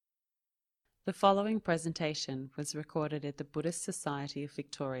The following presentation was recorded at the Buddhist Society of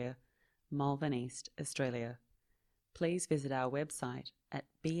Victoria, Malvern East, Australia. Please visit our website at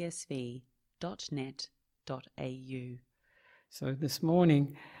bsv.net.au. So this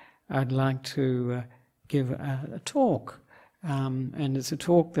morning I'd like to give a talk, and it's a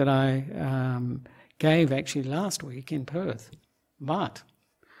talk that I gave actually last week in Perth, but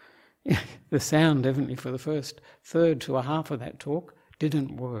the sound definitely for the first third to a half of that talk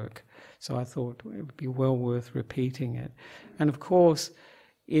didn't work. So I thought it would be well worth repeating it. And of course,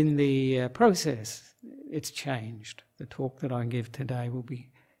 in the process, it's changed. The talk that I give today will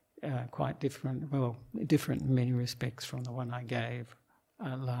be quite different, well, different in many respects from the one I gave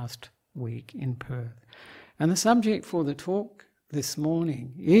last week in Perth. And the subject for the talk this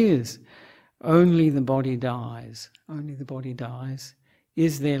morning is only the body dies. Only the body dies.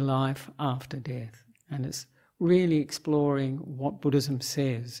 Is there life after death? And it's really exploring what Buddhism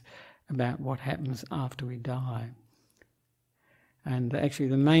says about what happens after we die. And actually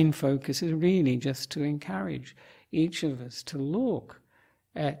the main focus is really just to encourage each of us to look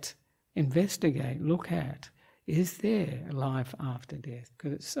at, investigate, look at, is there life after death?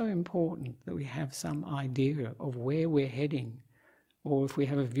 Because it's so important that we have some idea of where we're heading, or if we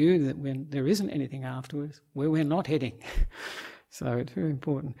have a view that when there isn't anything afterwards, where we're not heading. So it's very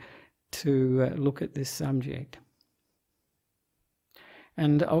important to look at this subject.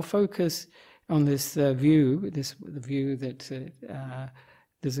 And I'll focus on this view, the view that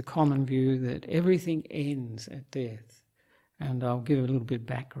there's a common view that everything ends at death. And I'll give a little bit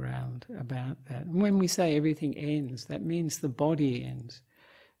background about that. And when we say everything ends, that means the body ends,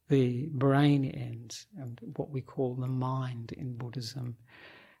 the brain ends, and what we call the mind in Buddhism.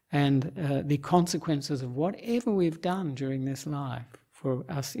 And the consequences of whatever we've done during this life, for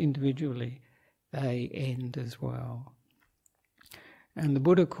us individually, they end as well. And the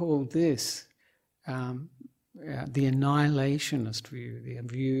Buddha called this the annihilationist view, the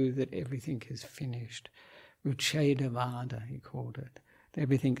view that everything is finished. Uchedavada, he called it.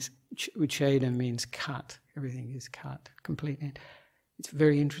 Ucheda means cut. Everything is cut completely. It's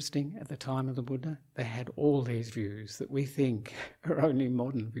very interesting, at the time of the Buddha, they had all these views that we think are only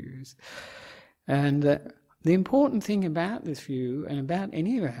modern views. And the important thing about this view, and about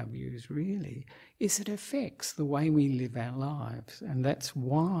any of our views really, is it affects the way we live our lives. And that's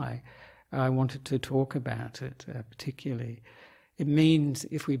why I wanted to talk about it particularly. It means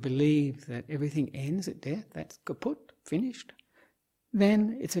if we believe that everything ends at death, that's kaput, finished,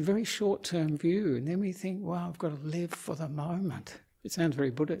 then it's a very short-term view. And then we think, well, I've got to live for the moment. It sounds very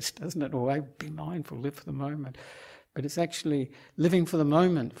Buddhist, doesn't it? Or be mindful, live for the moment. But it's actually living for the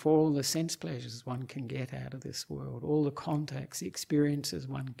moment, for all the sense pleasures one can get out of this world, all the contacts, the experiences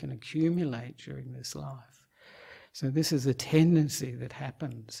one can accumulate during this life. So this is a tendency that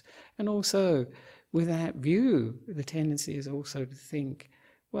happens. And also, with that view, the tendency is also to think,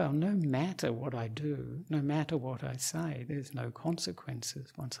 well, no matter what I do, no matter what I say, there's no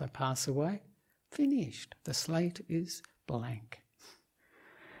consequences. Once I pass away, finished. The slate is blank.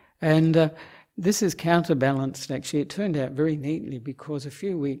 And this is counterbalanced, actually. It turned out very neatly because a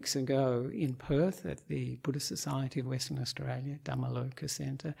few weeks ago in Perth at the Buddhist Society of Western Australia, Dhamma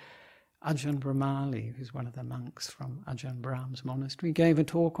Centre, Ajahn Brahmali, who's one of the monks from Ajahn Brahm's monastery, gave a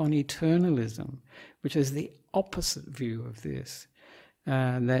talk on eternalism, which is the opposite view of this,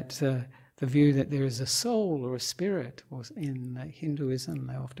 the view that there is a soul or a spirit, or in Hinduism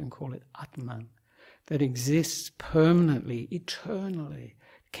they often call it Atman, that exists permanently, eternally,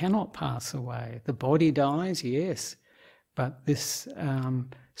 cannot pass away. The body dies, yes, but this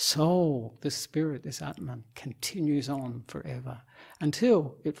soul, this spirit, this Atman continues on forever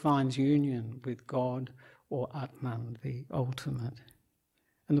until it finds union with God or Atman, the ultimate.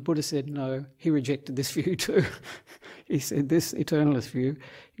 And the Buddha said no, he rejected this view too. He said this eternalist view,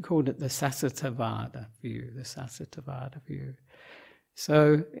 he called it the Sasatavada view,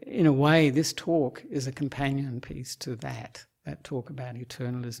 So in a way, this talk is a companion piece to that talk about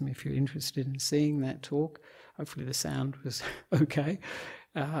eternalism. If you're interested in seeing that talk, hopefully the sound was okay.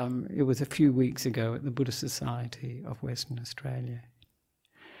 It was a few weeks ago at the Buddhist Society of Western Australia.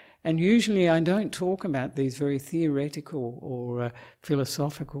 And usually I don't talk about these very theoretical or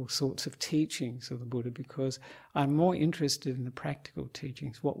philosophical sorts of teachings of the Buddha because I'm more interested in the practical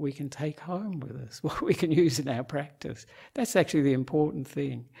teachings, what we can take home with us, what we can use in our practice. That's actually the important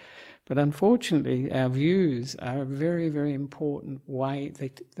thing. But unfortunately, our views are a very, very important way.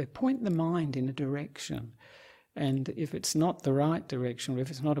 They point the mind in a direction. And if it's not the right direction, or if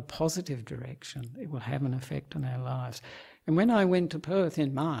it's not a positive direction, it will have an effect on our lives. And when I went to Perth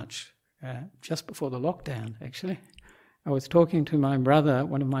in March, just before the lockdown actually, I was talking to my brother,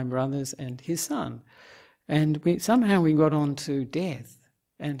 one of my brothers, and his son, and somehow we got on to death.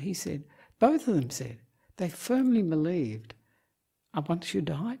 And he said, both of them said, they firmly believed, once you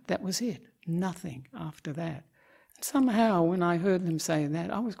died, that was it, nothing after that. And somehow, when I heard them say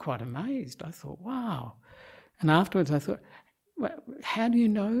that, I was quite amazed. I thought, wow. And afterwards I thought, well, how do you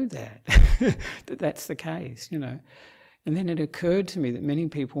know that, that that's the case, you know? And then it occurred to me that many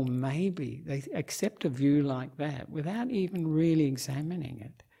people maybe they accept a view like that without even really examining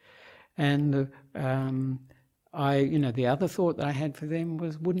it. And the other thought that I had for them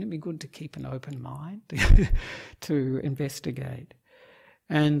was, wouldn't it be good to keep an open mind to investigate?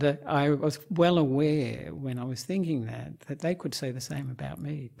 And I was well aware when I was thinking that they could say the same about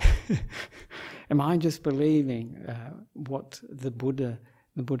me. Am I just believing what the Buddha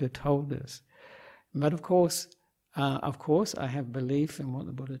told us? But of course, I have belief in what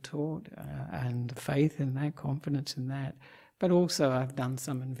the Buddha taught and faith in that, confidence in that. But also I've done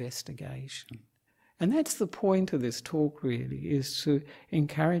some investigation. And that's the point of this talk really, is to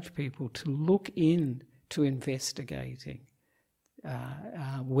encourage people to look into investigating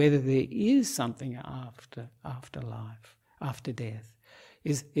whether there is something after life, after death.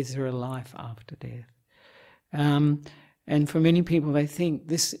 Is there a life after death? And for many people, they think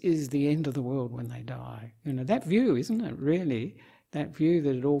this is the end of the world when they die. You know, that view, isn't it, really? That view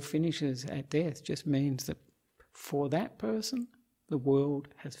that it all finishes at death just means that for that person, the world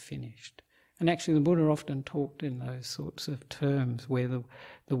has finished. And actually the Buddha often talked in those sorts of terms, where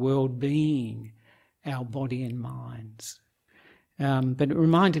the world being our body and minds. But it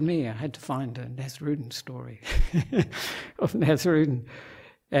reminded me, I had to find a Nissarano story of Nissarano.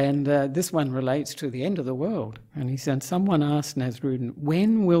 And this one relates to the end of the world. And he said, someone asked Nissarano,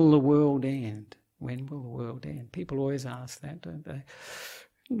 when will the world end? When will the world end? People always ask that, don't they?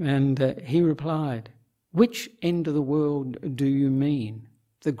 And he replied, which end of the world do you mean?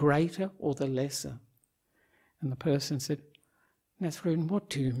 The greater or the lesser? And the person said, Nissarano, what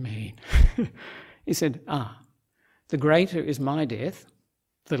do you mean? He said, the greater is my death,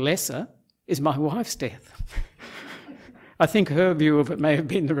 the lesser is my wife's death. I think her view of it may have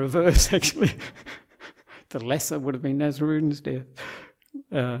been the reverse, actually. The lesser would have been Nissarano's death.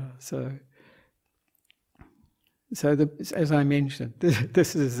 As I mentioned,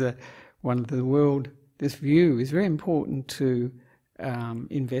 this is one of the world. This view is very important to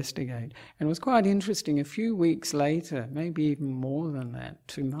investigate. And it was quite interesting. A few weeks later, maybe even more than that,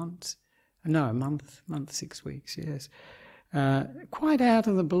 2 months. No, a month, 6 weeks. Yes, quite out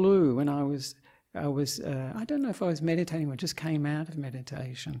of the blue. When I was I don't know if I was meditating or just came out of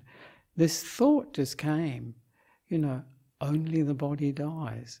meditation. This thought just came, only the body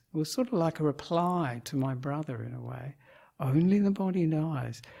dies. It was sort of like a reply to my brother in a way. Only the body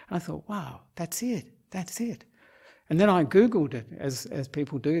dies. I thought, wow, that's it. And then I Googled it, as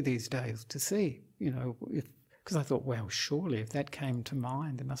people do these days, to see, because I thought, well, surely if that came to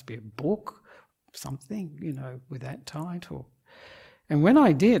mind, there must be a book, something, with that title. And when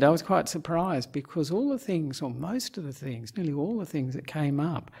I did, I was quite surprised, because all the things, or most of the things, nearly all the things that came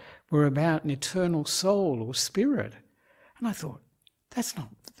up were about an eternal soul or spirit. And I thought, that's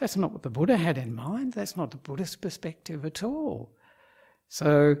not what the Buddha had in mind. That's not the Buddhist perspective at all.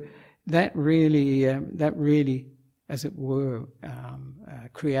 So that really, as it were,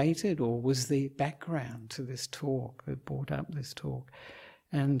 created or was the background to this talk that brought up this talk.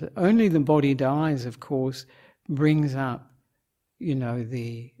 And only the body dies, of course, brings up,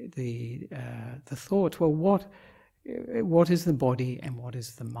 the thought. Well, what is the body and what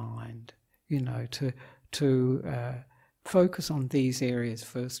is the mind? To focus on these areas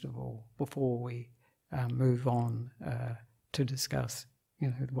first of all before we move on to discuss,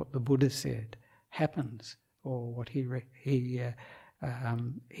 what the Buddha said happens, or what he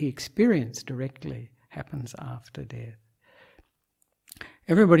experienced directly happens after death.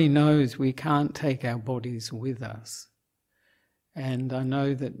 Everybody knows we can't take our bodies with us. And I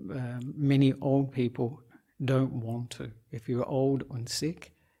know that many old people don't want to. If you're old and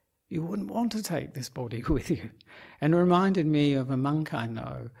sick, you wouldn't want to take this body with you. And it reminded me of a monk I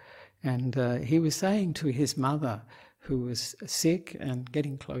know. And he was saying to his mother, who was sick and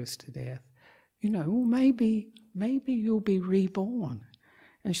getting close to death, well, maybe you'll be reborn.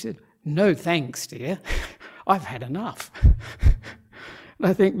 And she said, no thanks, dear. I've had enough. And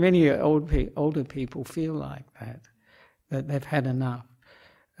I think many older people feel like that they've had enough.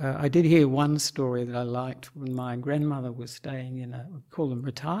 I did hear one story that I liked when my grandmother was staying in we call them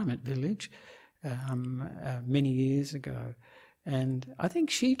retirement village, many years ago. And I think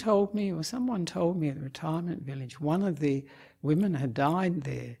she told me, or someone told me at the retirement village, one of the women had died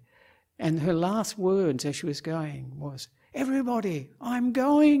there. And her last words as she was going was, "Everybody, I'm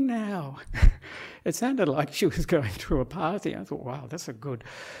going now." It sounded like she was going to a party. I thought, wow, that's a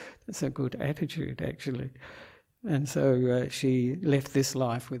good attitude, actually. And so she left this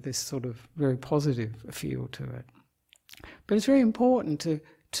life with this sort of very positive feel to it. But it's very important to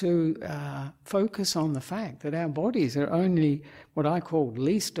focus on the fact that our bodies are only what I call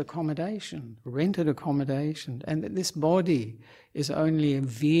leased accommodation, rented accommodation, and that this body is only a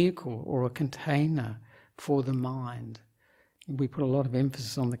vehicle or a container for the mind. We put a lot of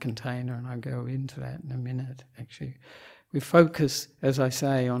emphasis on the container, and I'll go into that in a minute, actually. We focus, as I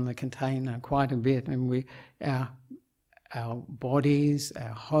say, on the container quite a bit, and our bodies,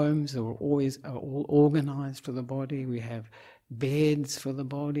 our homes are all organised for the body. We have beds for the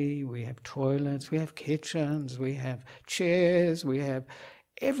body, we have toilets, we have kitchens, we have chairs, we have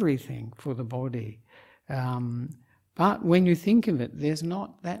everything for the body. But when you think of it, there's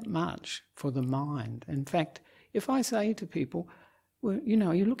not that much for the mind. In fact, if I say to people, well,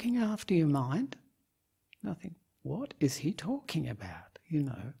 you're looking after your mind, nothing. What is he talking about?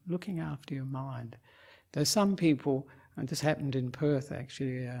 Looking after your mind. There's some people, and this happened in Perth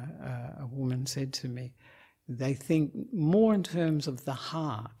actually, a woman said to me, they think more in terms of the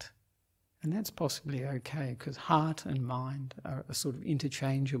heart. And that's possibly okay, because heart and mind are sort of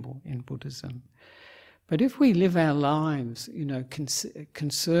interchangeable in Buddhism. But if we live our lives,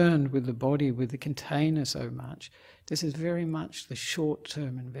 concerned with the body, with the container so much, this is very much the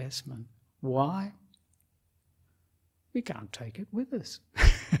short-term investment. Why? We can't take it with us.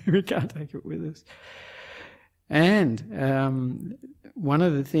 We can't take it with us. And one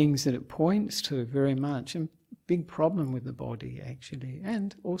of the things that it points to very much, and big problem with the body actually,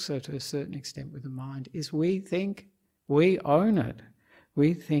 and also to a certain extent with the mind, is we think we own it.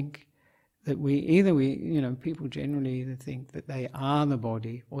 We think that people generally either think that they are the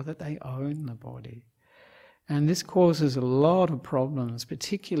body or that they own the body. And this causes a lot of problems,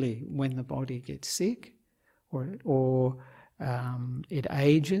 particularly when the body gets sick or it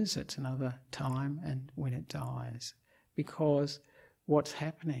ages, it's another time, and when it dies. Because what's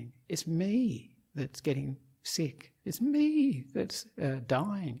happening, it's me that's getting sick. It's me that's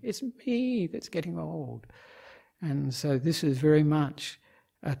dying. It's me that's getting old. And so this is very much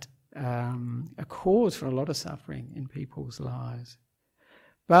a cause for a lot of suffering in people's lives.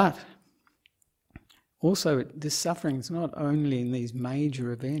 But also this suffering is not only in these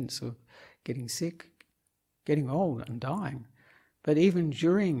major events of getting sick, getting old and dying, but even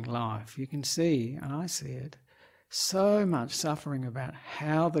during life you can see, and I see it, so much suffering about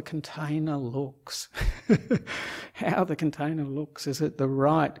how the container looks. How the container looks. Is it the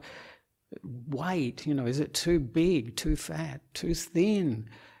right weight? Is it too big, too fat, too thin,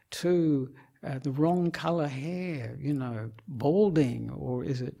 too the wrong colour hair, balding, or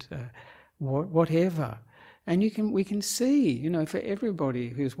is it whatever? And we can see, for everybody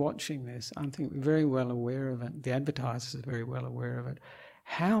who's watching this, I think we're very well aware of it, the advertisers are very well aware of it,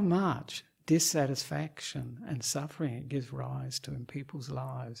 how much dissatisfaction and suffering it gives rise to in people's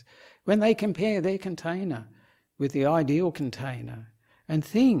lives when they compare their container with the ideal container and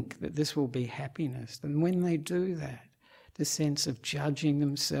think that this will be happiness. And when they do that, the sense of judging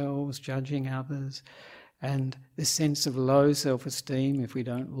themselves, judging others, and the sense of low self-esteem if we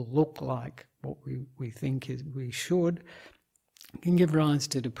don't look like what we think we should, can give rise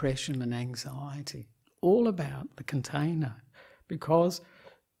to depression and anxiety. All about the container, because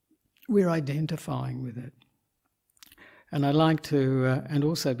we're identifying with it. And I like to, and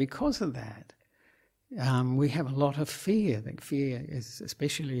also because of that, we have a lot of fear. That fear is,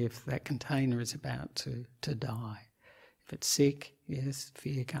 especially if that container is about to die. If it's sick, yes,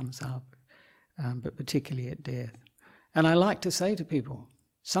 fear comes up, but particularly at death. And I like to say to people,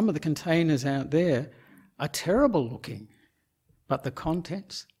 some of the containers out there are terrible looking, but the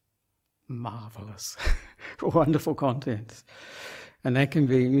contents, marvellous, wonderful contents. And that can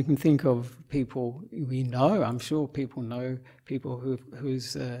be, you can think of people we know, I'm sure people know people who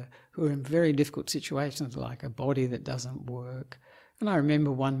are in very difficult situations, like a body that doesn't work. And I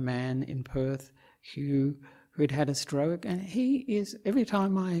remember one man in Perth, Hugh, who had a stroke, and he is, every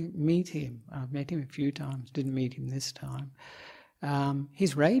time I meet him, I've met him a few times, didn't meet him this time,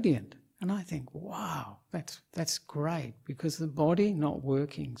 he's radiant. And I think, wow, that's great, because the body not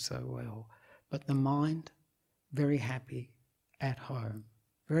working so well, but the mind very happy at home,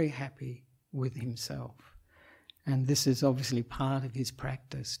 very happy with himself. And this is obviously part of his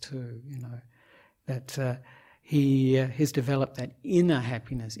practice too, that he has developed that inner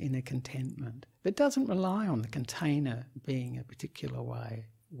happiness, inner contentment, that doesn't rely on the container being a particular way,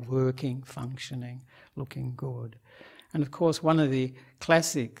 working, functioning, looking good. And of course, one of the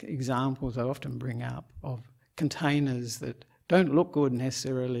classic examples I often bring up of containers that don't look good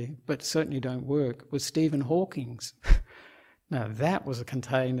necessarily, but certainly don't work, was Stephen Hawking's. Now, that was a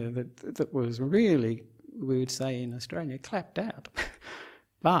container that was really, we would say in Australia, clapped out.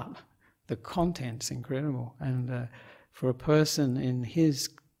 But the content's incredible. And for a person in his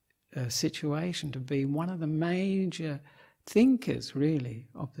situation to be one of the major thinkers, really,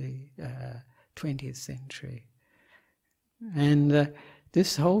 of the 20th century. And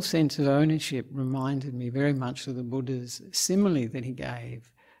this whole sense of ownership reminded me very much of the Buddha's simile that he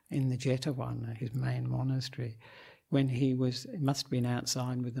gave in the Jetavana, his main monastery, when he must have been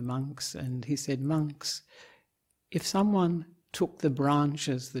outside with the monks, and he said, "Monks, if someone took the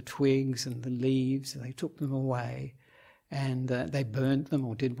branches, the twigs and the leaves, they took them away, and they burnt them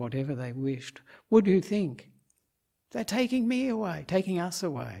or did whatever they wished, what do you think? They're taking me away, taking us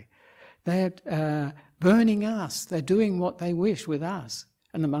away. They're burning us, they're doing what they wish with us."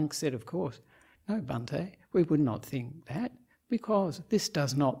 And the monk said, of course, "No, Bhante, we would not think that, because this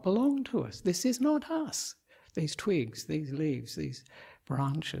does not belong to us. This is not us. These twigs, these leaves, these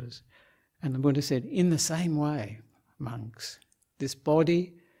branches." And the Buddha said, "In the same way, monks, this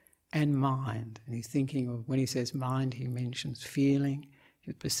body and mind," and he's thinking of, when he says mind, he mentions feeling,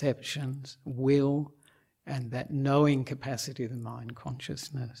 his perceptions, will, and that knowing capacity of the mind,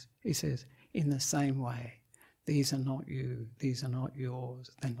 consciousness. He says, in the same way, these are not you, these are not yours,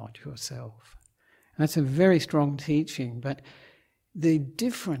 they're not yourself. And that's a very strong teaching, but the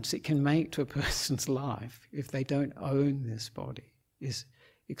difference it can make to a person's life if they don't own this body is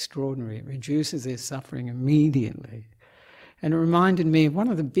extraordinary. It reduces their suffering immediately. And it reminded me of one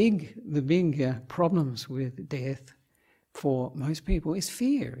of the big problems with death for most people is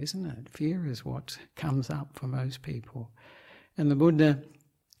fear, isn't it? Fear is what comes up for most people. And the Buddha,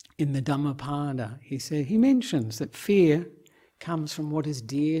 in the Dhammapada, he mentions that fear comes from what is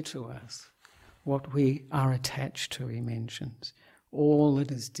dear to us, what we are attached to, he mentions, all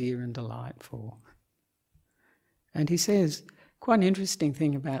that is dear and delightful. And he says, quite an interesting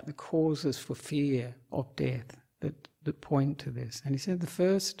thing about the causes for fear of death that point to this. And he said the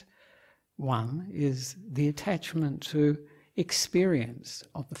first one is the attachment to experience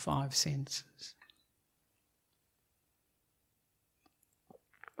of the five senses.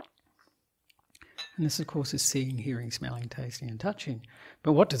 And this, of course, is seeing, hearing, smelling, tasting and touching.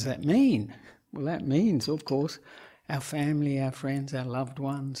 But what does that mean? Well, that means, of course, our family, our friends, our loved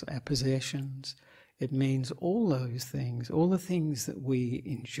ones, our possessions. It means all those things, all the things that we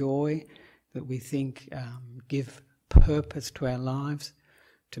enjoy, that we think give purpose to our lives.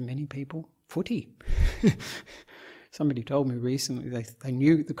 To many people, footy. Somebody told me recently they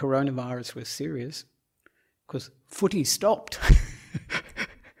knew the coronavirus was serious because footy stopped.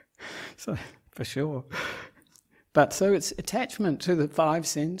 So, for sure. But so it's attachment to the five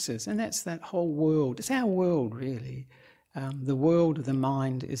senses, and that's that whole world. It's our world, really. The world of the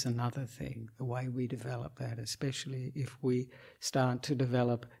mind is another thing, the way we develop that, especially if we start to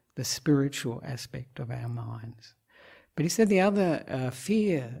develop the spiritual aspect of our minds. But he said the other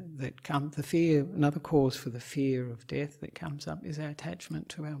fear that comes, another cause for the fear of death that comes up is our attachment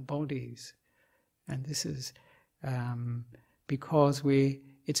to our bodies. And this is because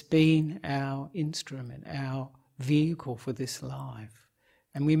it's been our instrument, our vehicle for this life.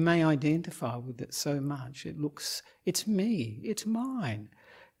 And we may identify with it so much. It's me, it's mine.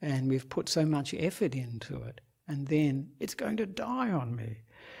 And we've put so much effort into it. And then it's going to die on me.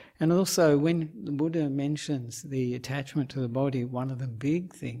 And also when the Buddha mentions the attachment to the body, one of the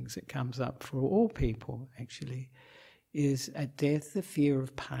big things that comes up for all people actually is at death the fear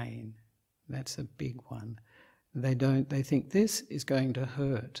of pain. That's a big one. They think this is going to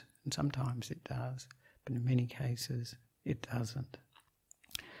hurt, and sometimes it does, but in many cases it doesn't.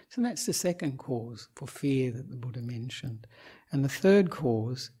 So that's the second cause for fear that the Buddha mentioned. And the third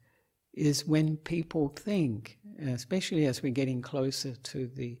cause is when people think, especially as we're getting closer to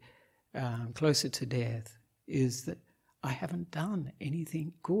death, is that I haven't done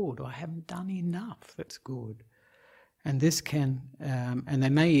anything good, or I haven't done enough that's good. And this can, and they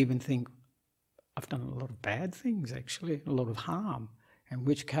may even think, I've done a lot of bad things actually, a lot of harm, in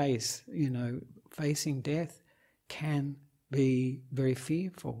which case, facing death can be very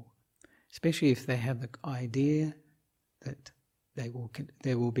fearful, especially if they have the idea that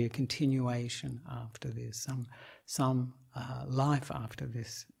there will be a continuation after this, some life after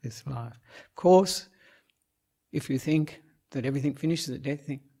this life. Of course, if you think that everything finishes at death,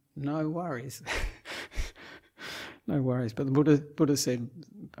 think, no worries. No worries. But the Buddha said,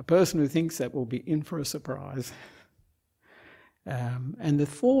 a person who thinks that will be in for a surprise. And the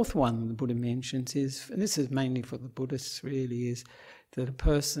fourth one the Buddha mentions is, and this is mainly for the Buddhists really, is that a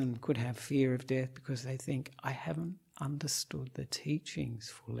person could have fear of death because they think, I haven't understood the teachings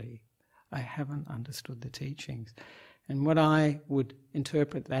fully. I haven't understood the teachings. And what I would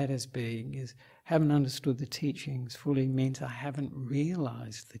interpret that as being is, haven't understood the teachings fully means I haven't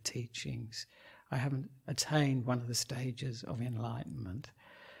realized the teachings. I haven't attained one of the stages of enlightenment,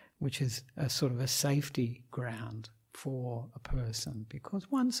 which is a sort of a safety ground for a person. Because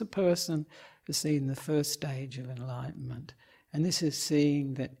once a person has seen the first stage of enlightenment, and this is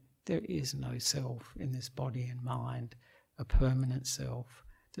seeing that there is no self in this body and mind, a permanent self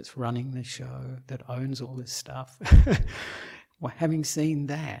that's running the show, that owns all this stuff. Well, having seen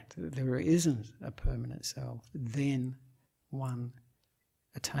that there isn't a permanent self, then one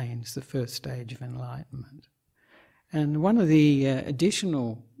attains the first stage of enlightenment. And one of the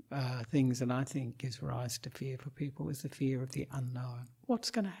additional things that I think gives rise to fear for people is the fear of the unknown.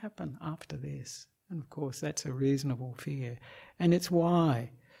 What's going to happen after this? And of course that's a reasonable fear. And it's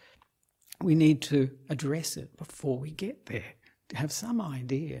why we need to address it before we get there. To have some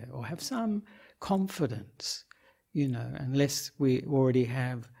idea or have some confidence, unless we already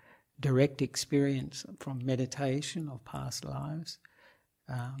have direct experience from meditation of past lives,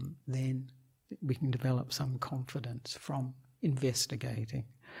 then we can develop some confidence from investigating.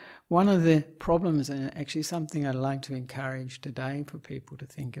 One of the problems, and actually something I'd like to encourage today for people to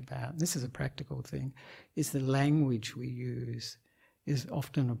think about, and this is a practical thing, is the language we use is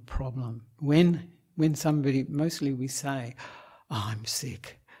often a problem. When somebody, mostly we say, oh, I'm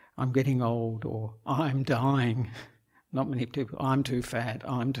sick, I'm getting old, or I'm dying. Not many people, I'm too fat,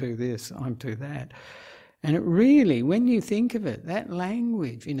 I'm too this, I'm too that. And it really, when you think of it, that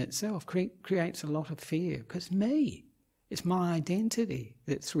language in itself creates a lot of fear, because it's my identity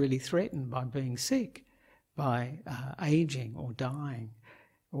that's really threatened by being sick, by aging or dying,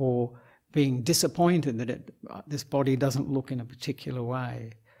 or being disappointed that this body doesn't look in a particular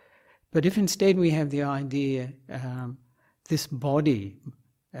way. But if instead we have the idea, this body,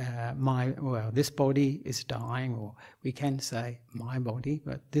 this body is dying, or we can say my body,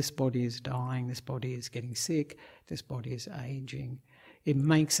 but this body is dying, this body is getting sick, this body is aging. It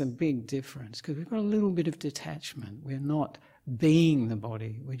makes a big difference because we've got a little bit of detachment. We're not being the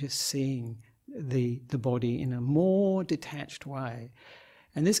body, we're just seeing the body in a more detached way.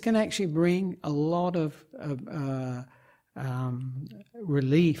 And this can actually bring a lot of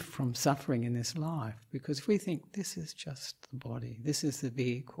relief from suffering in this life, because if we think this is just the body, this is the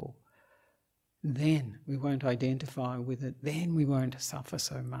vehicle, then we won't identify with it, then we won't suffer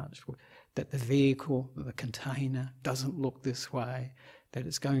so much that the vehicle, the container, doesn't look this way, that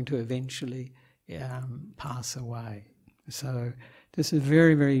it's going to eventually pass away. So this is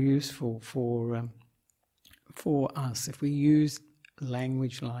very, very useful for us if we use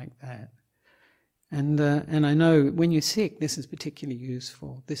language like that. And I know when you're sick, this is particularly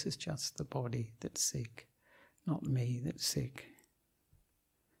useful. This is just the body that's sick, not me that's sick.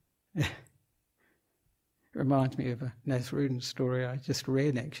 It reminds me of a Nissarano story I just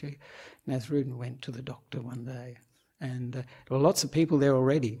read, actually. Nissarano went to the doctor one day, and there were lots of people there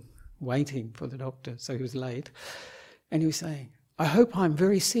already waiting for the doctor, so he was late. And he was saying, I hope I'm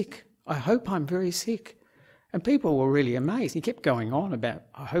very sick. I hope I'm very sick. And people were really amazed. He kept going on about,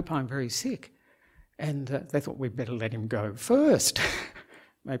 I hope I'm very sick. And they thought we'd better let him go first.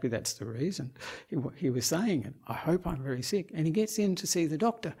 Maybe that's the reason he was saying it. I hope I'm very sick. And he gets in to see the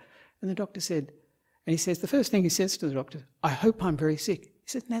doctor. And the doctor said, and he says, the first thing he says to the doctor, I hope I'm very sick. He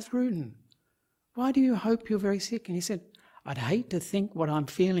said, Nissarano, why do you hope you're very sick? And he said, I'd hate to think what I'm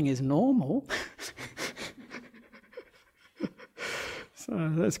feeling is normal. So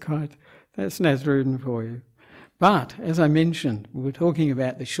that's Nissarano for you. But, as I mentioned, we're talking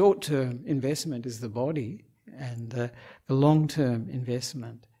about the short-term investment is the body, and the long-term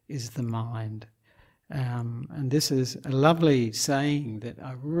investment is the mind. And this is a lovely saying that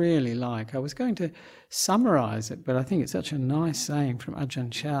I really like. I was going to summarise it, but I think it's such a nice saying from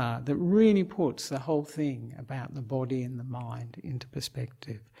Ajahn that really puts the whole thing about the body and the mind into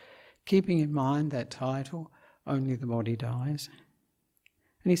perspective. Keeping in mind that title, Only the Body Dies.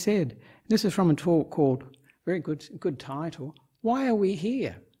 And he said, this is from a talk called, very good title, Why Are We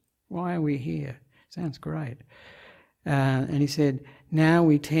Here? Why are we here? Sounds great. And he said, now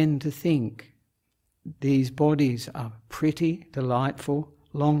we tend to think these bodies are pretty, delightful,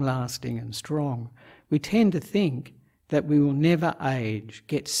 long-lasting and strong. We tend to think that we will never age,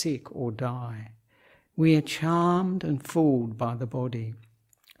 get sick or die. We are charmed and fooled by the body,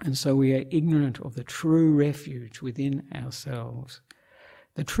 and so we are ignorant of the true refuge within ourselves.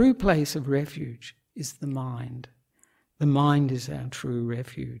 The true place of refuge is the mind. the mind is our true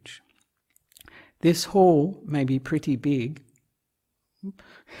refuge. This hall may be pretty big,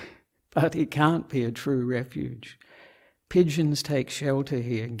 but it can't be a true refuge. Pigeons take shelter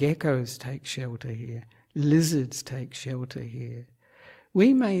here, geckos take shelter here, lizards take shelter here.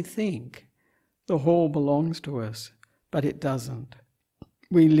 We may think the hall belongs to us, but it doesn't.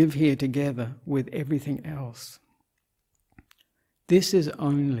 We live here together with everything else. This is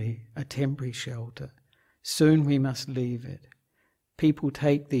only a temporary shelter. Soon we must leave it. People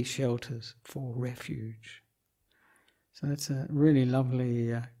take these shelters for refuge. So that's a really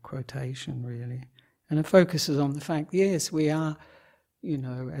lovely quotation, really. And it focuses on the fact, yes, we are,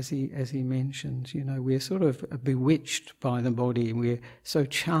 as he mentions, we're sort of bewitched by the body. We're so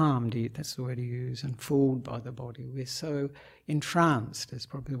charmed, that's the word he used, and fooled by the body. We're so entranced, is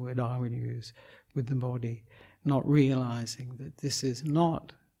probably the word I would use, with the body, not realising that this is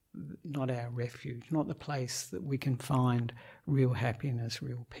not our refuge, not the place that we can find real happiness,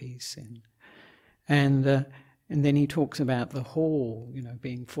 real peace in. And then he talks about the hall,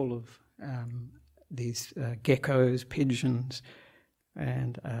 being full of these geckos, pigeons,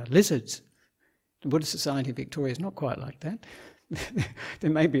 and lizards. The Buddhist Society of Victoria is not quite like that.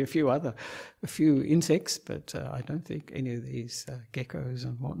 There may be a few insects, but I don't think any of these geckos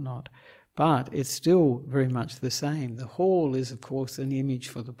and whatnot. But it's still very much the same. The hall is, of course, an image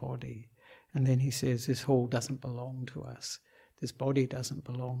for the body. And then he says this hall doesn't belong to us. This body doesn't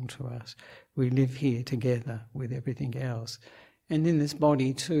belong to us. We live here together with everything else. And in this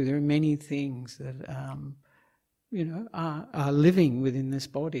body too, there are many things that are living within this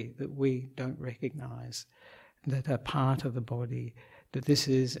body that we don't recognise, that are part of the body, that this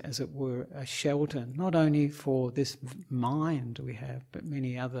is, as it were, a shelter, not only for this mind we have, but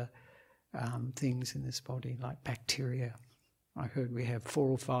many other things in this body, like bacteria. I heard we have 4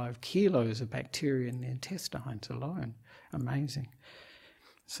 or 5 kilos of bacteria in the intestines alone. Amazing.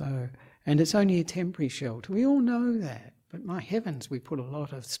 So, and it's only a temporary shelter. We all know that, but my heavens, we put a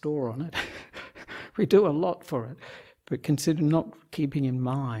lot of store on it. We do a lot for it, but consider not keeping in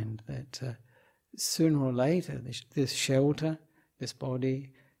mind that sooner or later this shelter, this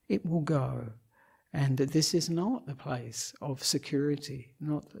body, it will go. And that this is not the place of security,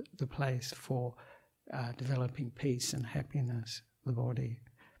 not the place for developing peace and happiness, the body.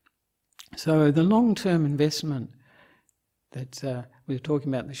 So the long-term investment that we were talking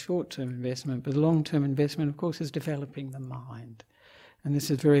about, the short-term investment, but the long-term investment, of course, is developing the mind. And this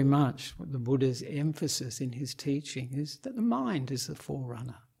is very much what the Buddha's emphasis in his teaching is, that the mind is the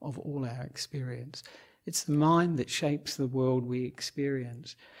forerunner of all our experience. It's the mind that shapes the world we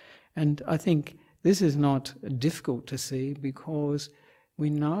experience. And I think this is not difficult to see because we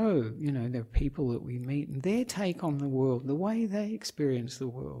know, there are people that we meet and their take on the world, the way they experience the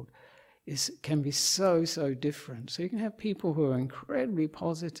world, can be so, so different. So you can have people who are incredibly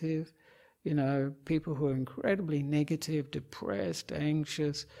positive, people who are incredibly negative, depressed,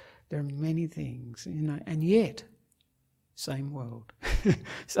 anxious. There are many things, and yet, same world,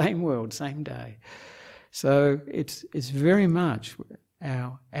 same world, same day. So it's very much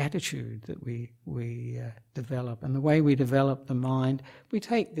our attitude that we develop, and the way we develop the mind. We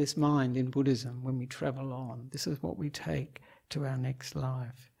take this mind in Buddhism when we travel on. This is what we take to our next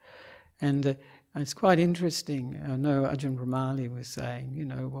life. And it's quite interesting. I know Ajahn Brahmali was saying,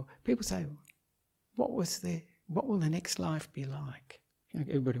 well, people say, what will the next life be like?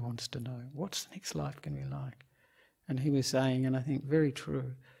 Everybody wants to know, what's the next life going to be like? And he was saying, and I think very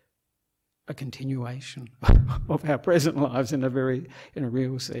true, a continuation of our present lives in a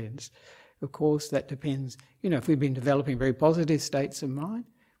real sense. Of course, that depends, if we've been developing very positive states of mind,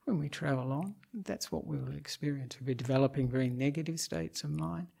 when we travel on, that's what we'll experience. If we're developing very negative states of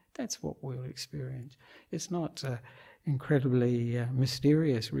mind, that's what we'll experience. It's not incredibly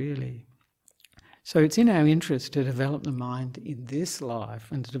mysterious, really. So it's in our interest to develop the mind in this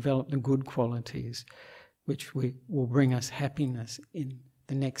life and to develop the good qualities which will bring us happiness in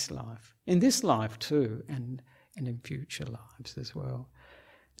the next life. In this life too, and in future lives as well.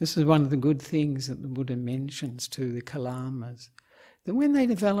 This is one of the good things that the Buddha mentions to the Kalamas, that when they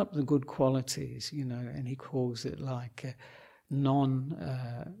develop the good qualities, and he calls it like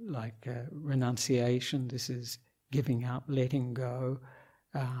renunciation, this is giving up, letting go,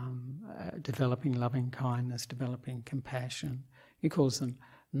 developing loving kindness, developing compassion. He calls them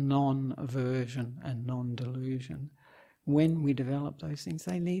non-aversion and non-delusion. When we develop those things,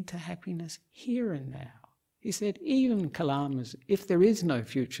 they lead to happiness here and now. He said, even Kalamas, if there is no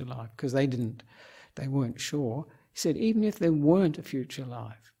future life, because they weren't sure, he said, even if there weren't a future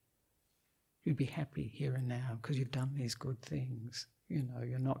life, you'd be happy here and now because you've done these good things.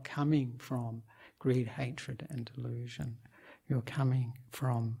 You're not coming from greed, hatred and delusion. You're coming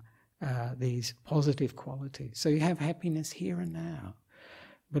from these positive qualities. So you have happiness here and now.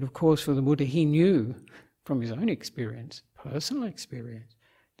 But of course for the Buddha, he knew from his own experience, personal experience,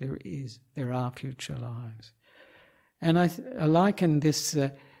 there are future lives. And I liken this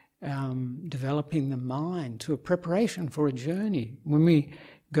developing the mind to a preparation for a journey. When we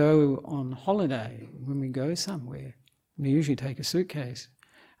go on holiday, when we go somewhere, we usually take a suitcase.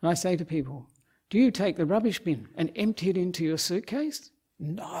 And I say to people, do you take the rubbish bin and empty it into your suitcase?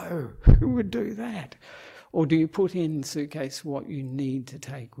 No, who would do that? Or do you put in the suitcase what you need to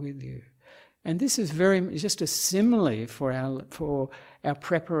take with you? And this is just a simile for our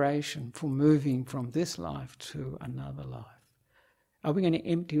preparation for moving from this life to another life. Are we going to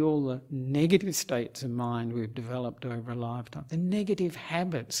empty all the negative states of mind we've developed over a lifetime, the negative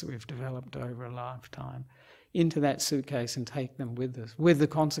habits we've developed over a lifetime, into that suitcase and take them with us, with the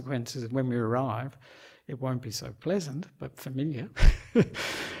consequences when we arrive? It won't be so pleasant, but familiar.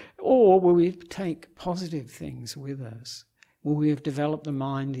 Or will we take positive things with us? Will we have developed the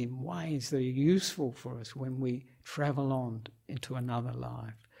mind in ways that are useful for us when we travel on into another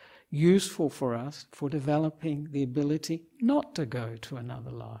life? Useful for us for developing the ability not to go to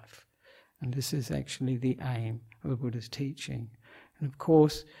another life. And this is actually the aim of the Buddha's teaching. And of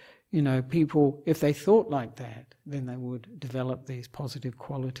course, people, if they thought like that, then they would develop these positive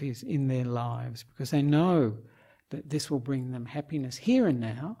qualities in their lives because they know that this will bring them happiness here and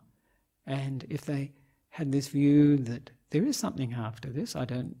now. And if they had this view that there is something after this, I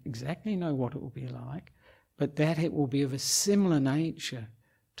don't exactly know what it will be like, but that it will be of a similar nature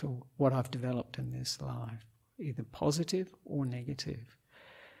to what I've developed in this life, either positive or negative.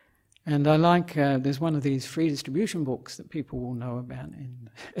 And I like, there's one of these free distribution books that people will know about in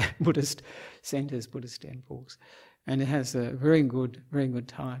Buddhist centres, Buddhist temples. And it has a very good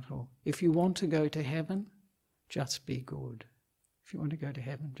title. If you want to go to heaven, just be good. If you want to go to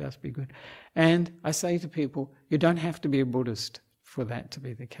heaven, just be good. And I say to people, you don't have to be a Buddhist for that to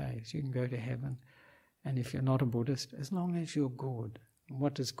be the case. You can go to heaven. And if you're not a Buddhist, as long as you're good. And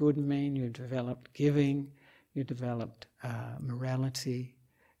what does good mean? You've developed giving, you've developed morality,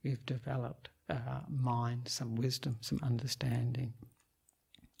 you've developed mind, some wisdom, some understanding.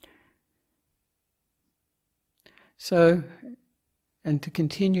 So, and to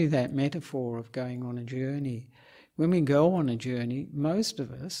continue that metaphor of going on a journey, when we go on a journey, most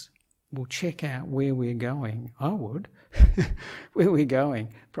of us will check out where we're going. I would. Where we're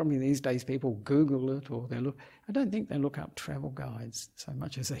going. Probably these days people Google it or I don't think they look up travel guides so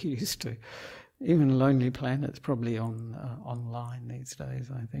much as they used to. Even Lonely Planet's probably online these days,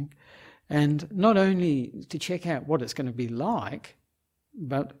 I think. And not only to check out what it's going to be like,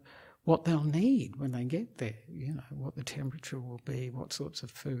 but what they'll need when they get there, what the temperature will be, what sorts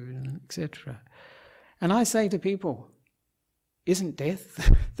of food, etc. And I say to people, isn't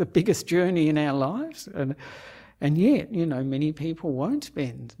death the biggest journey in our lives? And yet, many people won't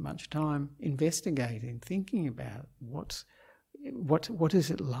spend much time investigating, thinking about what is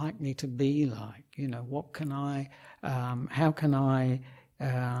it likely to be like? What can I, how can I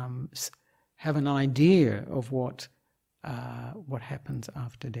have an idea of what happens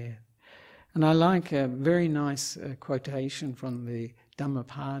after death? And I like a very nice quotation from the Dhamma.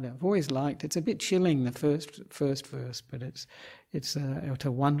 I've always liked. It's a bit chilling, the first verse, but it's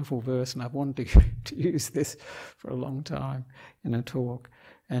a wonderful verse, and I've wanted to use this for a long time in a talk.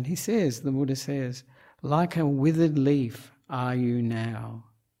 And the Buddha says, like a withered leaf are you now.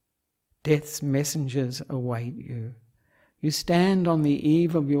 Death's messengers await you. You stand on the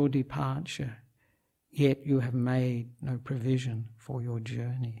eve of your departure, yet you have made no provision for your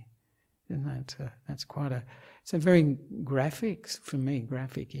journey. And that's it's a very graphic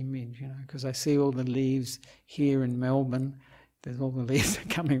image, because I see all the leaves here in Melbourne. There's all the leaves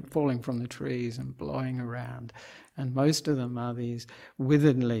falling from the trees and blowing around. And most of them are these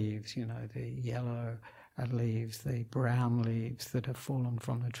withered leaves, the yellow leaves, the brown leaves that have fallen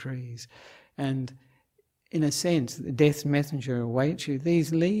from the trees. And in a sense, the death's messenger awaits you.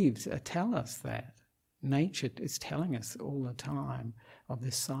 These leaves tell us that. Nature is telling us all the time of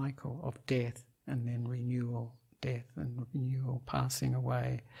this cycle of death and then renewal, death and renewal, passing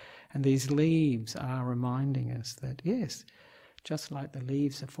away. And these leaves are reminding us that, yes, just like the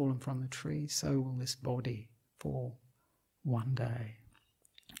leaves have fallen from the tree, so will this body fall one day.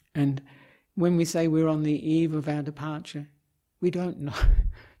 And when we say we're on the eve of our departure, we don't know.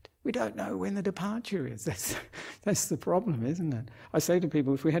 We don't know when the departure is. That's the problem, isn't it? I say to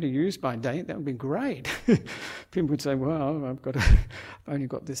people, if we had a use-by date, that would be great. People would say, well, I've only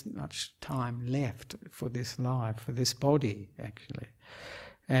got this much time left for this life, for this body, actually.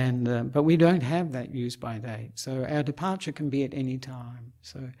 But we don't have that use-by date. So our departure can be at any time.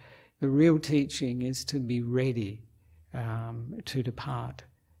 So the real teaching is to be ready to depart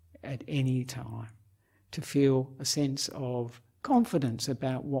at any time, to feel a sense of confidence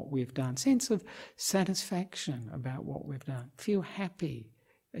about what we've done, sense of satisfaction about what we've done, feel happy,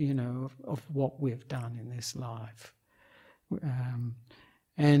 of what we've done in this life.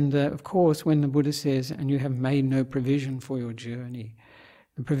 Of course, when the Buddha says, and you have made no provision for your journey,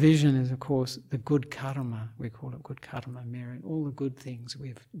 the provision is, of course, the good karma. We call it good karma, merit, all the good things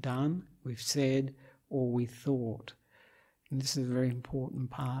we've done, we've said, or we thought. And this is a very important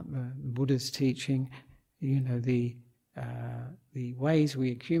part of the Buddha's teaching. The ways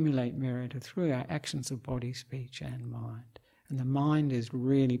we accumulate merit are through our actions of body, speech and mind. And the mind is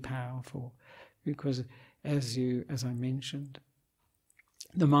really powerful because, as I mentioned,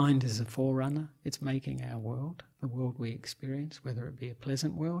 the mind is a forerunner. It's making our world, the world we experience, whether it be a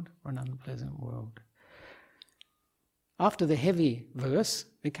pleasant world or an unpleasant world. After the heavy verse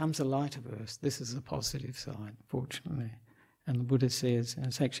becomes a lighter verse. This is the positive side, fortunately. And the Buddha says, and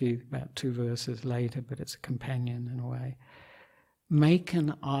it's actually about 2 verses later, but it's a companion in a way, make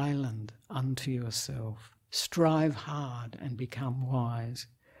an island unto yourself, strive hard and become wise,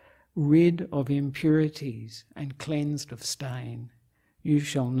 rid of impurities and cleansed of stain, you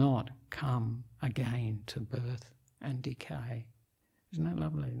shall not come again to birth and decay. Isn't that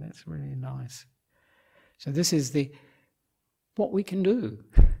lovely? That's really nice. So this is what we can do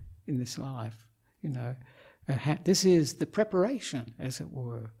in this life, This is the preparation, as it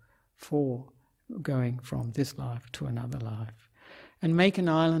were, for going from this life to another life. And make an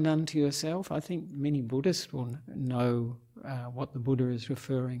island unto yourself. I think many Buddhists will know what the Buddha is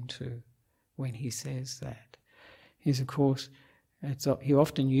referring to when he says that. Of course, he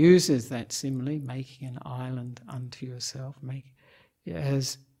often uses that simile, making an island unto yourself,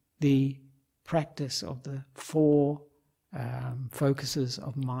 as the practice of the 4 focuses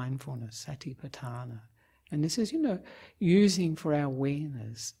of mindfulness, satipatthana. And this is, using for our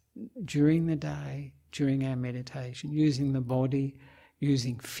awareness during the day, during our meditation, using the body,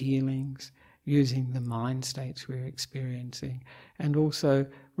 using feelings, using the mind states we're experiencing, and also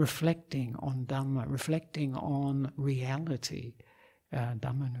reflecting on Dhamma, reflecting on reality,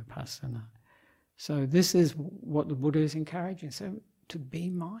 Dhammanupassana. So this is what the Buddha is encouraging, so to be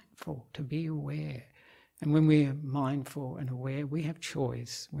mindful, to be aware. And when we're mindful and aware, we have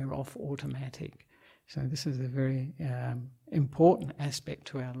choice, we're off automatic. So this is a very important aspect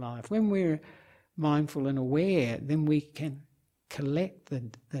to our life. When we're mindful and aware, then we can collect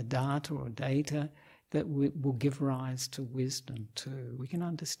the data or data that will give rise to wisdom too. We can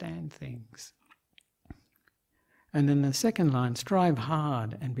understand things. And then the second line, strive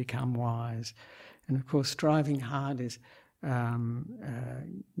hard and become wise. And of course, striving hard is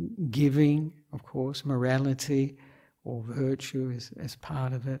giving, of course, morality or virtue is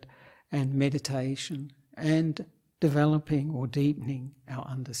part of it, and meditation, and developing or deepening our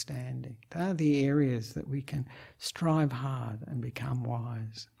understanding. They are the areas that we can strive hard and become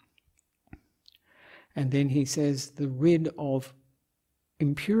wise. And then he says, the rid of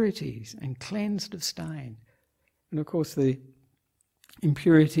impurities and cleansed of stain. And of course the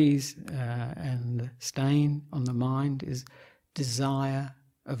impurities and stain on the mind is desire,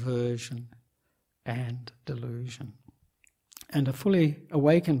 aversion and delusion. And a fully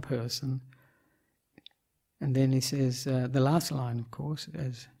awakened person, and then he says, the last line of course,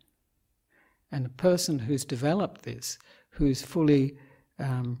 and a person who's developed this, who's fully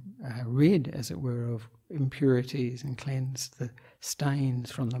rid, as it were, of impurities and cleansed the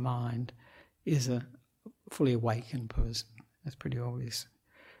stains from the mind, is a fully awakened person. That's pretty obvious.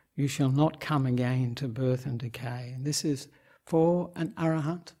 You shall not come again to birth and decay. And this is for an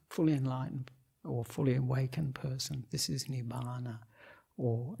arahant, fully enlightened or fully awakened person. This is nibbana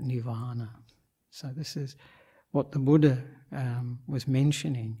or nirvana. So this is what the Buddha was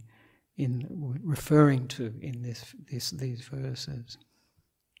mentioning, referring to in these verses.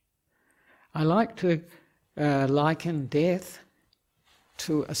 I like to liken death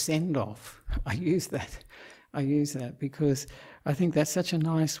to a send-off. I use that because I think that's such a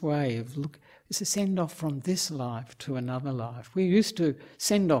nice way of it's a send-off from this life to another life. We used to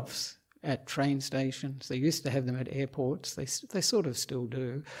send-offs at train stations. They used to have them at airports. They sort of still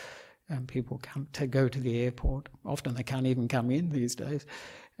do. People come to go to the airport. Often they can't even come in these days.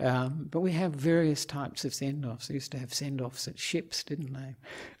 But we have various types of send-offs. They used to have send-offs at ships, didn't they?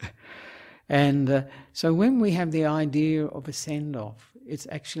 And so when we have the idea of a send-off, it's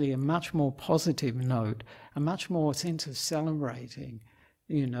actually a much more positive note, a much more sense of celebrating,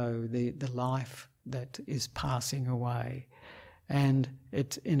 the life that is passing away. And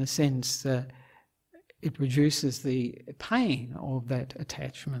it, in a sense, it reduces the pain of that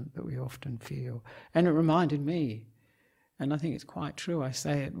attachment that we often feel. And it reminded me, and I think it's quite true, I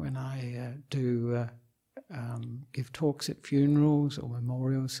say it when I give talks at funerals or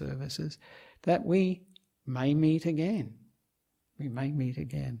memorial services, that we may meet again. We may meet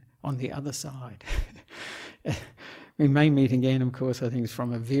again on the other side. We may meet again, of course, I think it's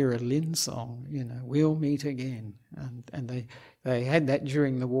from a Vera Lynn song, we'll meet again. And they had that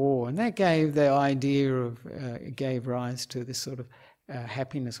during the war, and that gave the idea of, it gave rise to this sort of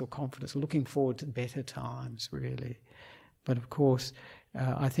happiness or confidence, looking forward to better times, really. But of course,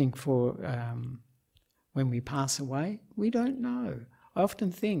 I think for when we pass away, we don't know. I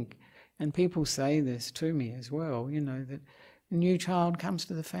often think, and people say this to me as well, that a new child comes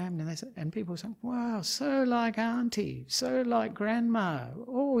to the family and people say, wow, so like auntie, so like grandma,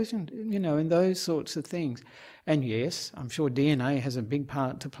 oh, isn't, and those sorts of things. And yes, I'm sure DNA has a big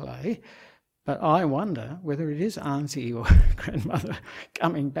part to play, but I wonder whether it is auntie or grandmother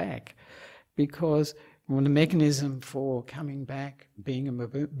coming back, because the mechanism for coming back, being a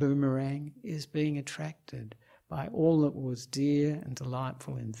boomerang, is being attracted by all that was dear and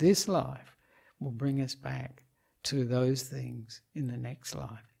delightful in this life will bring us back to those things in the next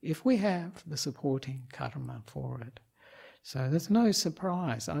life, if we have the supporting karma for it. So there's no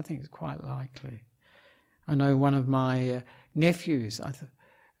surprise. I think it's quite likely. I know one of my nephews,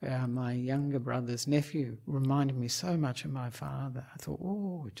 my younger brother's nephew, reminded me so much of my father. I thought,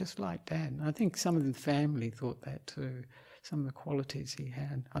 oh, just like Dad. And I think some of the family thought that too, some of the qualities he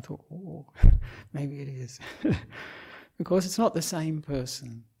had. I thought, oh, maybe it is. Because it's not the same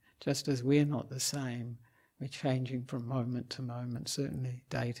person, just as we're not the same. We're changing from moment to moment, certainly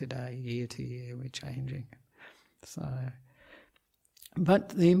day to day, year to year, we're changing. So, but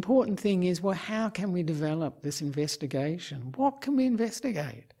the important thing is, well, how can we develop this investigation? What can we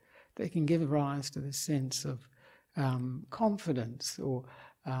investigate that can give rise to this sense of confidence, or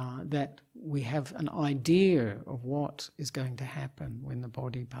that we have an idea of what is going to happen when the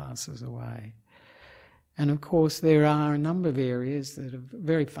body passes away? And of course there are a number of areas that are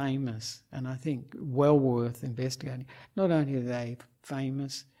very famous and I think well worth investigating. Not only are they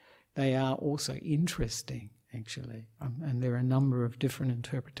famous, they are also interesting, actually. And there are a number of different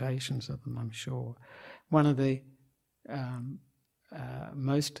interpretations of them, I'm sure. One of the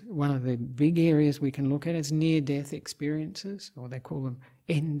big areas we can look at is near-death experiences, or they call them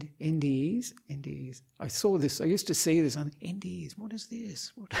NDEs. NDEs. I used to see this, I'm like, NDEs, what is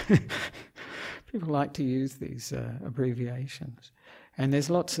this? People like to use these abbreviations. And there's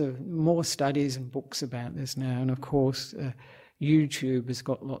lots of more studies and books about this now, and of course YouTube has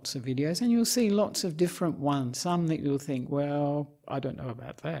got lots of videos, and you'll see lots of different ones. Some that you'll think, well, I don't know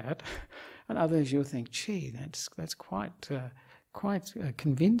about that, and others you'll think, gee, that's quite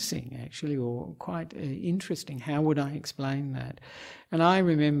convincing, actually, or quite interesting. How would I explain that? And I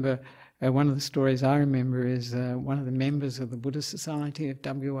remember, one of the stories I remember is one of the members of the Buddhist Society of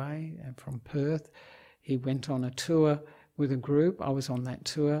WA from Perth. He went on a tour with a group. I was on that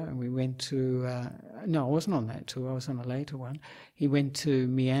tour, and we went to... no, I wasn't on that tour, I was on a later one. He went to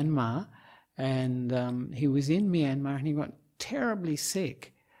Myanmar, and he was in Myanmar, and he got terribly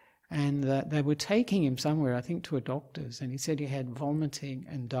sick. And they were taking him somewhere, I think to a doctor's, and he said he had vomiting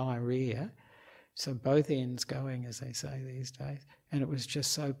and diarrhoea, so both ends going, as they say these days, and it was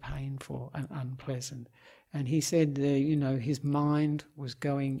just so painful and unpleasant. And he said, his mind was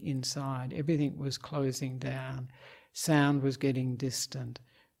going inside, everything was closing down, sound was getting distant,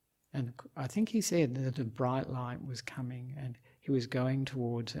 and I think he said that a bright light was coming, and he was going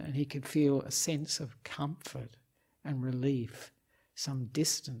towards it, and he could feel a sense of comfort and relief, some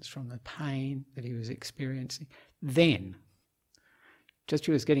distance from the pain that he was experiencing. Then, just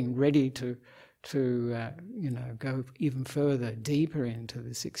he was getting ready to go even further, deeper into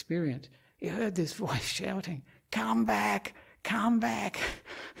this experience, he heard this voice shouting, "Come back, come back."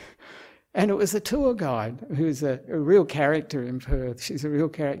 And it was a tour guide who's a real character in Perth. She's a real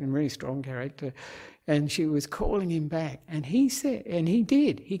character, a really strong character. And she was calling him back. And he said, and he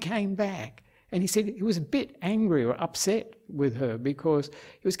did, he came back. And he said he was a bit angry or upset with her because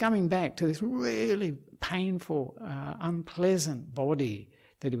he was coming back to this really painful, unpleasant body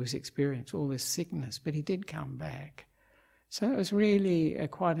that he was experiencing, all this sickness, but he did come back. So it was really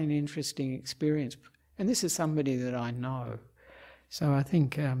quite an interesting experience. And this is somebody that I know. So I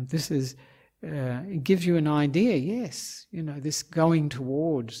think it gives you an idea, yes, this going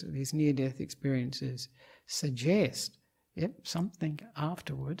towards these near-death experiences suggest something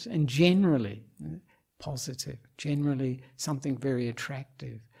afterwards, and generally positive, generally something very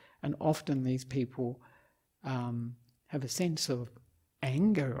attractive. And often these people have a sense of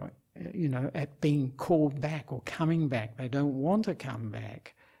anger, at being called back or coming back. They don't want to come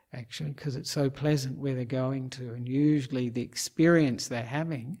back, actually, because it's so pleasant where they're going to. And usually the experience they're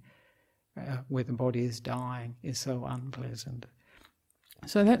having, where the body is dying, is so unpleasant.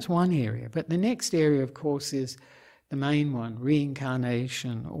 So that's one area. But the next area, of course, is the main one,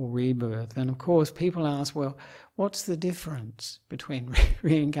 reincarnation or rebirth. And of course, people ask, well, what's the difference between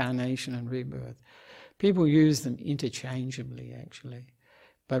reincarnation and rebirth? People use them interchangeably, actually.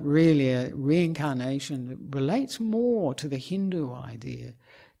 But really, reincarnation relates more to the Hindu idea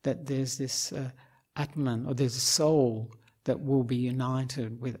that there's this Atman, or there's a soul that will be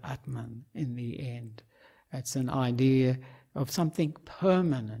united with Atman in the end. It's an idea of something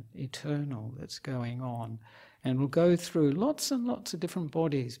permanent, eternal, that's going on. And we'll go through lots and lots of different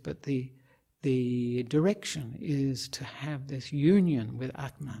bodies, but the direction is to have this union with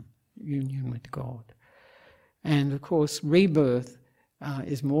Atman, union with God. And of course, rebirth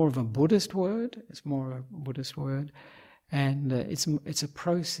is more of a Buddhist word. It's more a Buddhist word, and it's a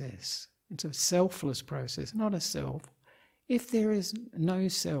process. It's a selfless process, not a self. If there is no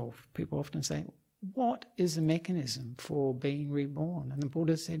self, people often say, what is the mechanism for being reborn? And the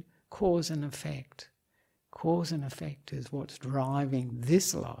Buddha said, cause and effect. Cause and effect is what's driving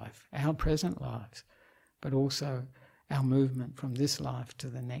this life, our present lives, but also our movement from this life to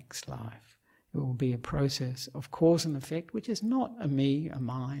the next life. It will be a process of cause and effect, which is not a me, a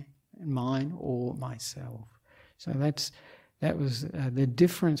mine, or myself. So that was the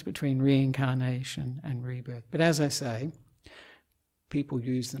difference between reincarnation and rebirth. But as I say, people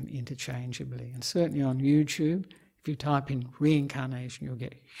use them interchangeably. And certainly on YouTube, if you type in reincarnation, you'll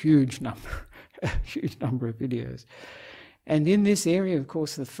get a huge number of videos. And in this area, of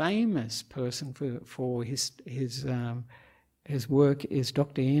course, the famous person for his work is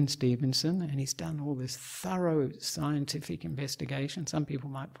Dr. Ian Stevenson, and he's done all this thorough scientific investigation. Some people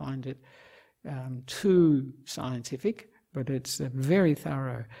might find it too scientific, but it's very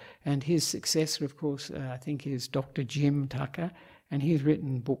thorough. And his successor, of course, I think is Dr. Jim Tucker, and he's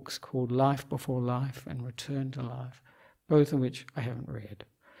written books called Life Before Life and Return to Life, both of which I haven't read.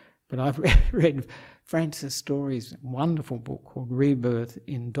 But I've read Francis Story's wonderful book called Rebirth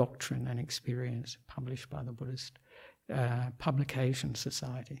in Doctrine and Experience, published by the Buddhist Publication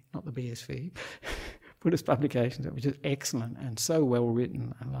Society, not the BSV, Buddhist Publications, which is excellent and so well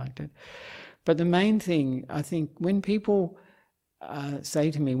written. I liked it. But the main thing, I think, when people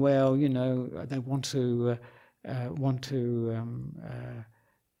say to me, well, they want to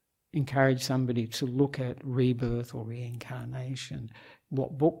encourage somebody to look at rebirth or reincarnation,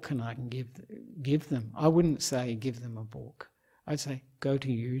 what book can I give them? I wouldn't say give them a book. I'd say go to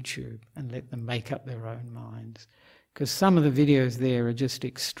YouTube and let them make up their own minds, because some of the videos there are just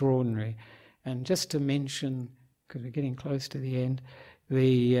extraordinary. And just to mention, because we're getting close to the end,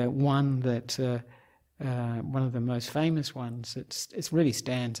 the one of the most famous ones, it really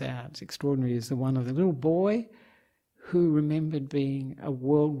stands out, it's extraordinary, is the one of the little boy who remembered being a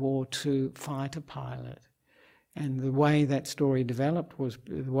World War II fighter pilot. And the way that story developed, was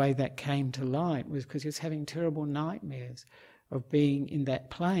the way that came to light, was because he was having terrible nightmares of being in that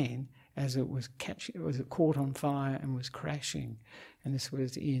plane as it was caught on fire and was crashing. And this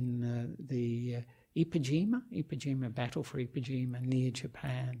was in the Iwo battle for Iwo Jima near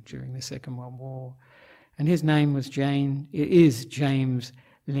Japan during the Second World War. And his name was James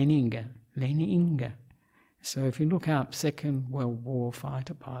Leninger. So if you look up Second World War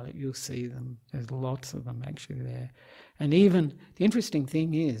fighter pilot, you'll see them. There's lots of them actually there. And even the interesting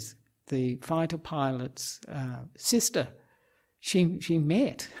thing is the fighter pilot's sister, she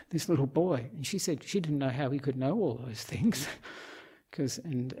met this little boy, and she said she didn't know how he could know all those things,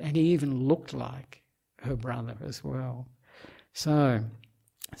 and he even looked like her brother as well. So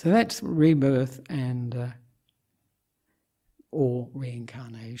that's rebirth and or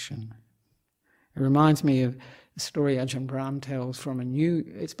reincarnation. It reminds me of a story Ajahn Brahm tells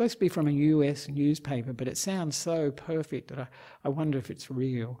it's supposed to be from a US newspaper, but it sounds so perfect that I wonder if it's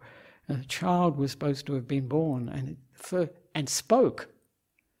real. A child was supposed to have been born and spoke,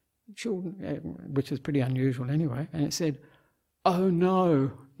 which is pretty unusual anyway, and it said, "Oh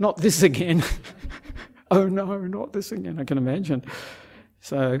no, not this again." Oh no, not this again, I can imagine.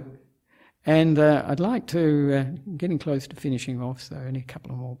 So, and I'd like to, getting close to finishing off, so only a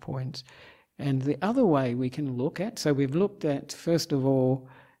couple of more points. And the other way we can look at, so we've looked at, first of all,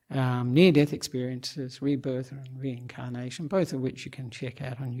 near-death experiences, rebirth and reincarnation, both of which you can check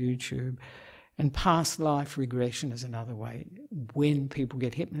out on YouTube. And past life regression is another way. When people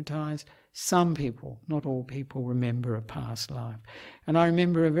get hypnotised, some people, not all people, remember a past life. And I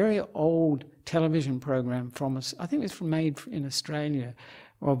remember a very old television program from us, I think it was made in Australia,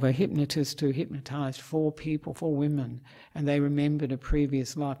 of a hypnotist who hypnotised 4 people, 4 women, and they remembered a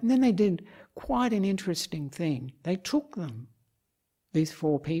previous life. And then they did quite an interesting thing. They took them, these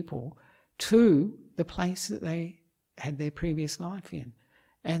 4 people, to the place that they had their previous life in.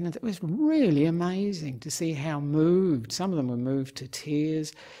 And it was really amazing to see how moved, some of them were moved to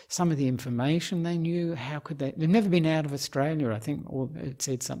tears, some of the information they knew, how could they, they'd never been out of Australia, I think, or it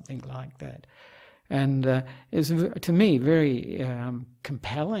said something like that. And it was, to me, very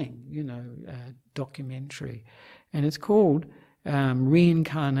compelling, documentary. And it's called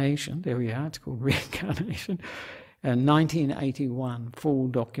Reincarnation, there we are, it's called Reincarnation. 1981 full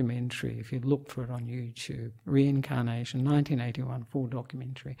documentary, if you look for it on YouTube, Reincarnation, 1981 full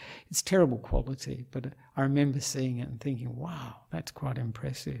documentary. It's terrible quality, but I remember seeing it and thinking, wow, that's quite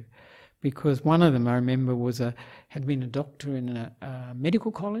impressive. Because one of them, I remember, had been a doctor in a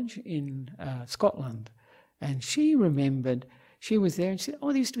medical college in Scotland, and she remembered, she was there and she said, oh,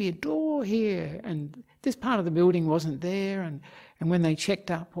 there used to be a door here, and this part of the building wasn't there, and when they checked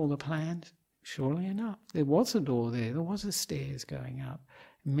up all the plans, surely enough, there was a door there, there was a stairs going up,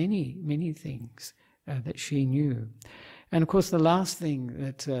 many, many things that she knew. And of course the last thing,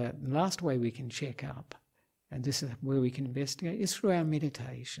 the last way we can check up, and this is where we can investigate, is through our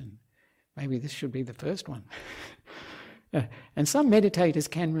meditation. Maybe this should be the first one. And some meditators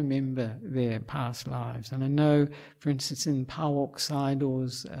can remember their past lives. And I know, for instance, in Pawok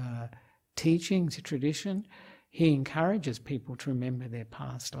Sayadaw's teachings, tradition, he encourages people to remember their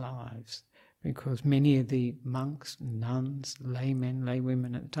past lives, because many of the monks, nuns, laymen,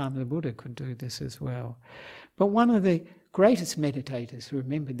 laywomen at the time of the Buddha could do this as well. But one of the greatest meditators who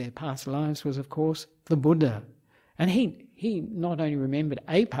remembered their past lives was, of course, the Buddha. And he not only remembered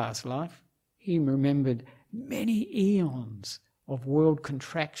a past life, he remembered many eons of world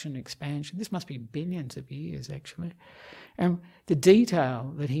contraction, expansion. This must be billions of years, actually. And the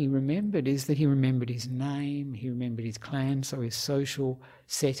detail that he remembered is that he remembered his name, he remembered his clan, so his social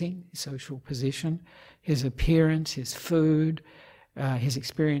setting, his social position, his appearance, his food, his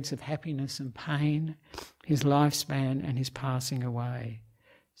experience of happiness and pain, his lifespan and his passing away.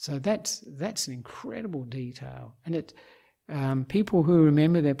 So that's an incredible detail. And people who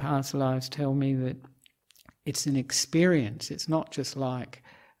remember their past lives tell me that it's an experience. It's not just like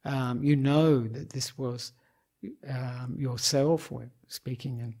that this was yourself, or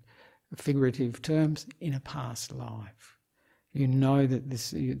speaking in figurative terms, in a past life. You know that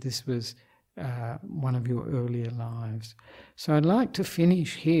this was one of your earlier lives. So I'd like to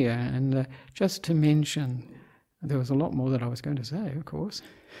finish here, and just to mention, there was a lot more that I was going to say, of course.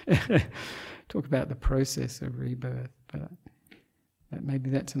 Talk about the process of rebirth, but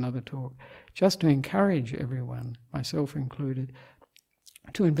maybe that's another talk. Just to encourage everyone, myself included,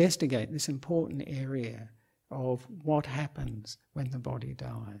 to investigate this important area of what happens when the body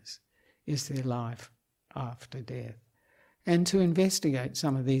dies. Is there life after death? And to investigate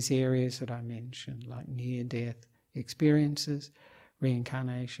some of these areas that I mentioned, like near-death experiences,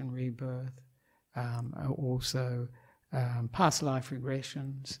 reincarnation, rebirth, also past life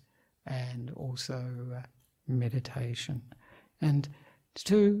regressions, and also meditation. And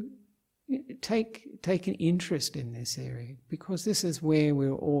to take an interest in this area, because this is where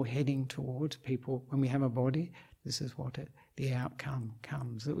we're all heading towards. People, when we have a body, this is what the outcome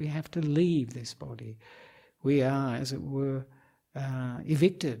comes, that we have to leave this body. We are, as it were,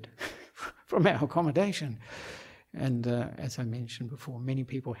 evicted from our accommodation. And as I mentioned before, many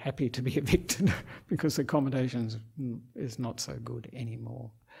people happy to be evicted because accommodation is not so good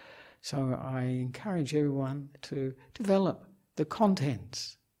anymore. So I encourage everyone to develop the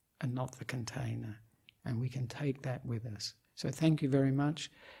contents and not the container, and we can take that with us. So thank you very much,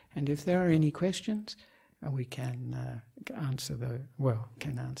 and if there are any questions, we can answer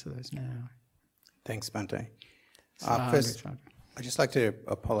those now. Thanks, Bhante. First, I'd just like to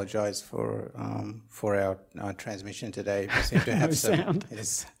apologise for our transmission today. We seem to have sound.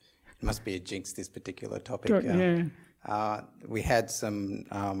 It must be a jinx, this particular topic. We had some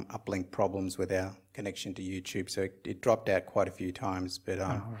uplink problems with our connection to YouTube, so it dropped out quite a few times. But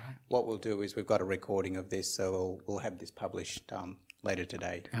right. What we'll do is we've got a recording of this, so we'll have this published later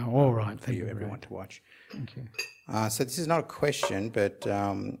today. Oh, all right. For you, everyone, to watch. Thank you. So this is not a question, but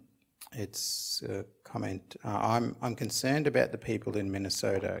it's a comment. I'm concerned about the people in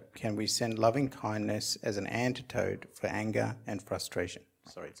Minnesota. Can we send loving kindness as an antidote for anger and frustration?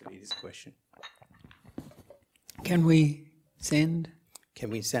 Sorry, it is a question. Can we send? can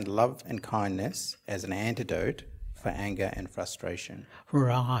we send love and kindness as an antidote for anger and frustration?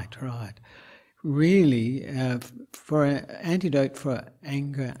 Right. Really, for an antidote for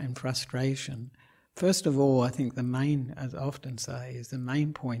anger and frustration, first of all, I think the main, as I often say, is the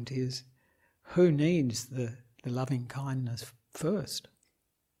main point is who needs the loving kindness first?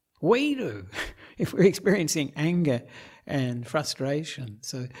 We do, if we're experiencing anger and frustration.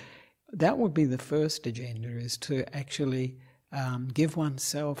 So that would be the first agenda, is to actually give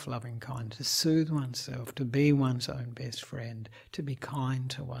oneself loving kindness, to soothe oneself, to be one's own best friend, to be kind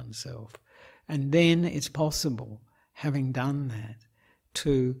to oneself. And then it's possible, having done that,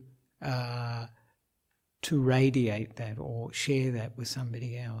 to radiate that or share that with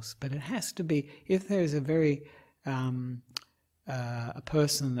somebody else. But it has to be, if there's a very a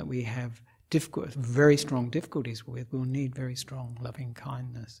person that we have very strong difficulties with, we'll need very strong loving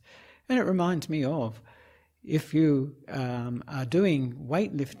kindness. And it reminds me of, if you are doing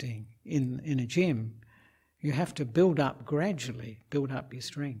weightlifting in a gym, you have to build up gradually, build up your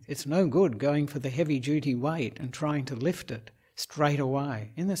strength. It's no good going for the heavy-duty weight and trying to lift it straight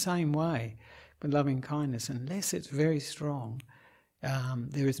away. In the same way, with loving kindness, unless it's very strong,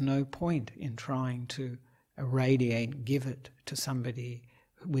 there is no point in trying to irradiate, give it to somebody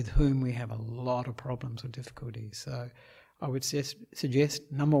with whom we have a lot of problems or difficulties. So I would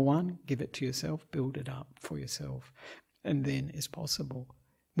suggest, number one, give it to yourself, build it up for yourself, and then it's possible.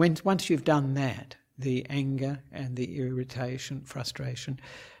 Once you've done that, the anger and the irritation, frustration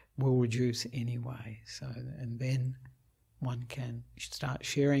will reduce anyway. So, and then one can start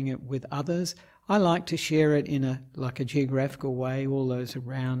sharing it with others. I like to share it in a geographical way, all those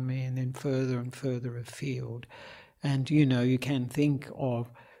around me, and then further and further afield. And you can think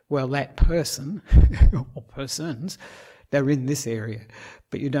of, well, that person or persons, they're in this area,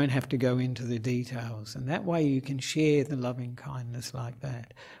 but you don't have to go into the details. And that way you can share the loving kindness like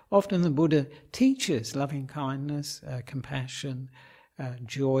that. Often the Buddha teaches loving kindness, compassion,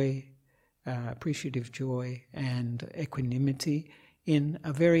 joy, appreciative joy, and equanimity in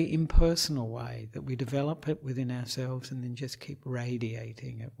a very impersonal way, that we develop it within ourselves and then just keep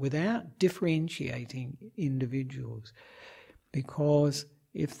radiating it without differentiating individuals. Because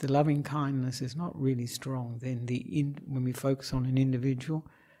if the loving kindness is not really strong, then when we focus on an individual,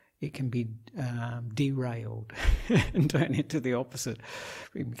 it can be derailed and turn into the opposite.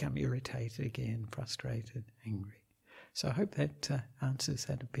 We become irritated again, frustrated, angry. So I hope that answers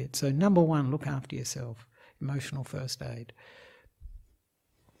that a bit. So number one, look after yourself. Emotional first aid.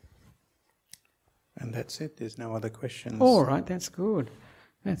 And that's it. There's no other questions. All right, that's good.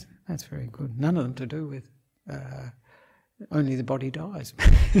 That's very good. None of them to do with only the body dies.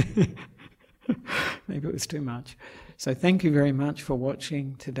 Maybe it was too much. So thank you very much for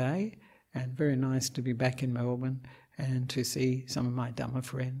watching today, and very nice to be back in Melbourne and to see some of my Dhamma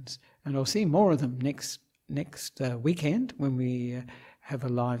friends. And I'll see more of them next weekend when we have a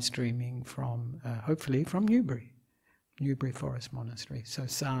live streaming from, hopefully from Newbury Forest Monastery. So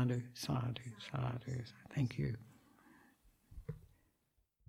sadhu, sadhu, sadhu. Thank you.